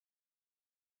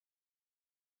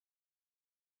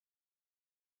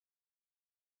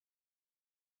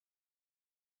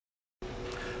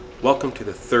Welcome to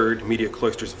the third Media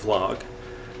Cloisters vlog.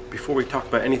 Before we talk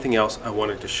about anything else, I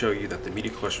wanted to show you that the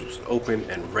Media Cloisters is open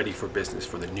and ready for business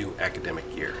for the new academic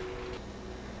year.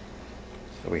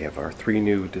 So we have our 3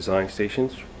 new design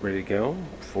stations ready to go,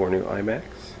 4 new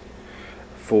iMacs,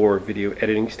 4 video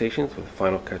editing stations with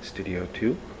Final Cut Studio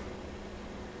 2.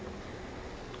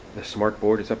 The smart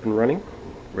board is up and running,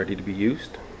 ready to be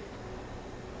used.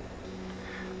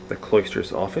 The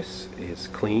Cloisters office is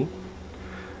clean.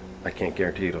 I can't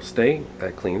guarantee it'll stay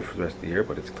that clean for the rest of the year,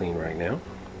 but it's clean right now.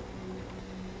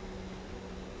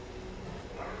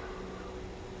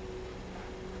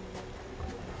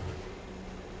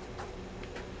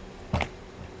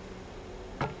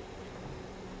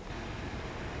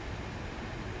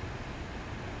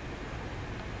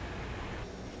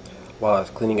 While I was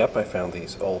cleaning up, I found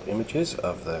these old images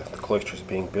of the cloisters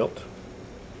being built.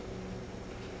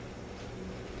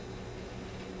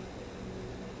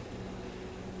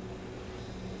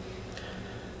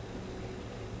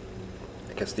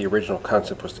 I guess the original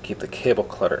concept was to keep the cable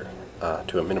clutter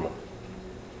to a minimum.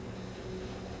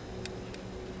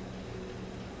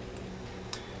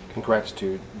 Congrats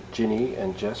to Ginny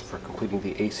and Jess for completing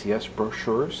the ACS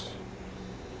brochures.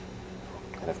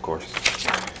 And of course,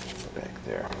 back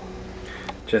there.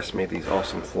 Jess made these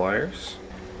awesome flyers.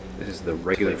 This is the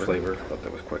regular flavor. I thought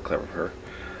that was quite clever of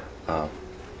her.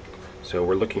 So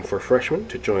we're looking for freshmen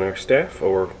to join our staff,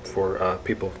 or for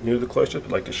people new to the Cloisters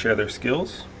who'd like to share their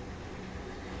skills.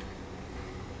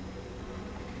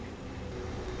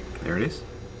 There it is.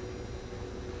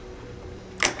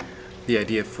 The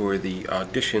idea for the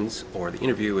auditions or the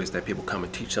interview is that people come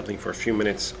and teach something for a few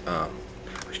minutes. I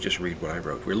should just read what I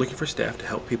wrote. We're looking for staff to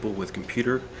help people with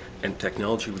computer and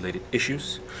technology related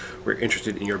issues. We're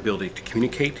interested in your ability to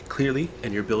communicate clearly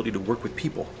and your ability to work with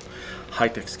people.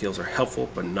 High-tech skills are helpful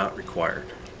but not required.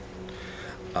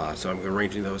 So I'm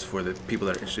arranging those for the people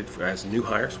that are interested as new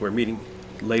hires. We're meeting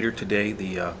later today.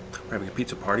 We're having a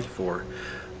pizza party for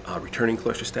returning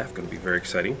Cloister staff. Going to be very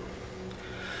exciting.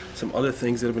 Some other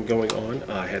things that have been going on.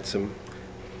 I had some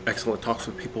excellent talks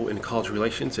with people in college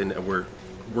relations, and we're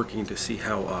working to see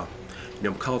how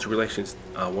college relations,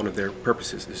 one of their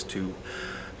purposes is to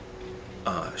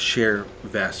share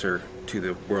Vassar to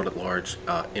the world at large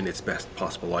in its best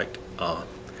possible light.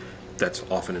 That's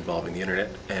often involving the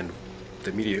internet, and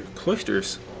the Media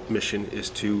Cloisters mission is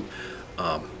to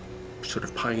sort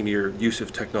of pioneer use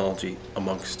of technology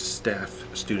amongst staff,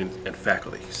 students, and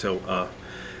faculty. So,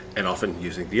 and often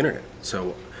using the internet.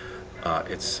 So, I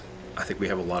think we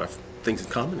have a lot of things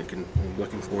in common, and I'm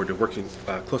looking forward to working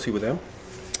closely with them.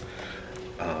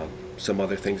 Some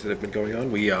other things that have been going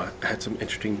on. We had some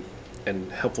interesting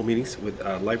and helpful meetings with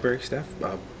library staff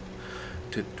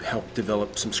to help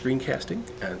develop some screencasting,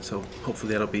 and so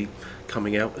hopefully that'll be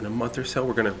coming out in a month or so.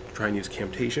 We're going to try and use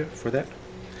Camtasia for that.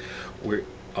 We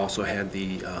also had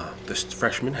the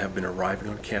freshmen have been arriving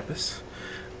on campus.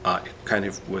 It kind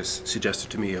of was suggested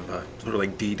to me of sort of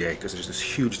like D-Day, because there's this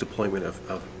huge deployment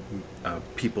of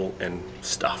people and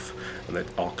stuff, and that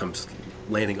all comes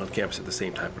landing on campus at the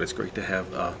same time. But it's great to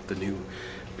have the new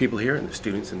people here, and the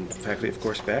students and faculty, of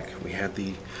course, back. We had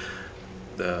the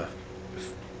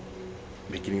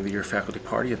beginning of the year faculty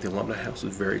party at the Alumni House. It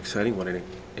was very exciting. What an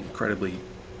incredibly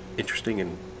interesting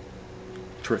and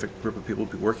terrific group of people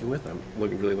to be working with. I'm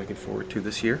really looking forward to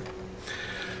this year.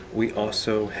 We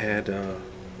also had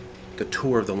the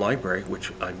tour of the library,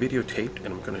 which I videotaped, and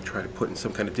I'm going to try to put in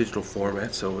some kind of digital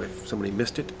format, so if somebody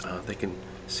missed it, they can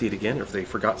see it again, or if they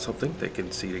forgot something, they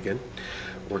can see it again.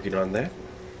 Working on that.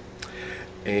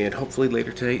 And hopefully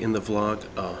later today in the vlog,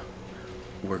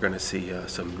 we're going to see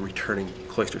some returning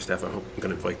Cloister staff. I'm going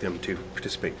to invite them to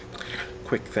participate.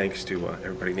 Quick thanks to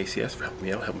everybody in ACS for helping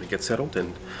me out, helping me get settled,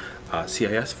 and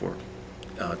CIS for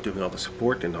doing all the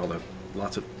support and all the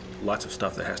lots of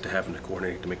stuff that has to happen to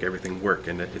coordinate to make everything work,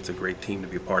 and it's a great team to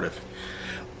be a part of.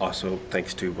 Also,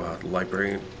 thanks to the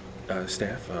librarian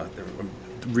staff. I'm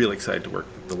really excited to work.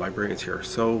 The librarians here are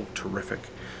so terrific,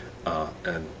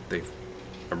 and they're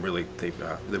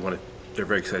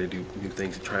very excited to do new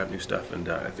things and try out new stuff, and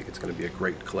I think it's going to be a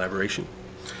great collaboration.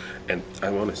 And I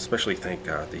want to especially thank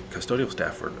the custodial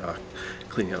staff for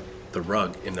cleaning up the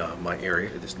rug in my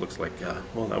area. It just looks like,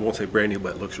 well, I won't say brand new,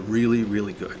 but it looks really,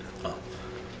 really good.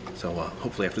 So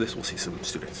hopefully after this we'll see some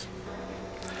students.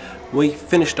 We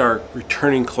finished our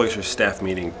returning Cloisters staff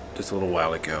meeting just a little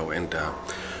while ago, and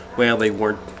well, they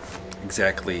weren't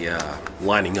exactly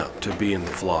lining up to be in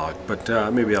the vlog,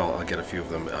 but maybe I'll get a few of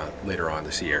them later on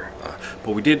this year.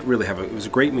 But we did really it was a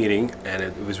great meeting, and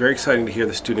it was very exciting to hear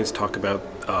the students talk about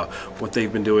what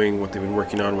they've been doing, what they've been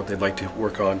working on, what they'd like to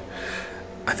work on.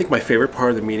 I think my favorite part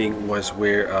of the meeting was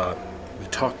where we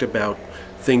talked about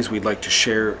things we'd like to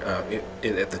share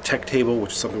at the tech table,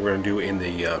 which is something we're going to do in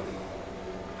the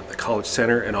College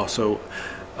Center, and also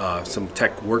some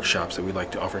tech workshops that we'd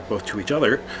like to offer both to each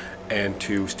other and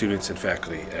to students and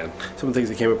faculty. And some of the things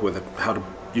they came up with: how to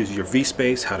use your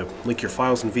vSpace, how to link your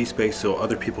files in vSpace so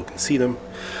other people can see them,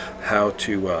 how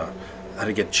to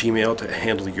get Gmail to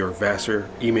handle your Vassar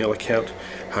email account,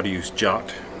 how to use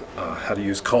Jot, how to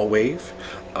use CallWave,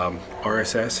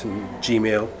 RSS and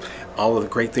Gmail, all of the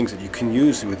great things that you can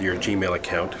use with your Gmail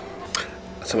account.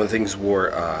 Some of the things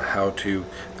were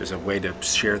there's a way to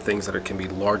share things that can be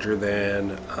larger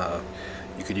than,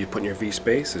 you could put in your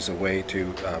vSpace. There's a way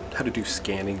to, how to do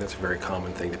scanning. That's a very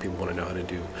common thing that people want to know how to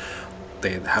do.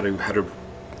 How to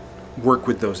work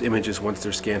with those images once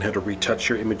they're scanned, how to retouch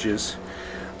your images.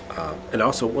 And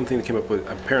also one thing that came up with,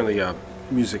 apparently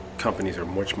music companies are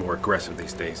much more aggressive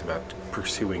these days about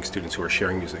pursuing students who are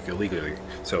sharing music illegally.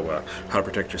 So how to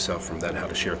protect yourself from that, how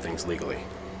to share things legally.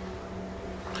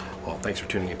 Well, thanks for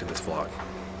tuning into this vlog.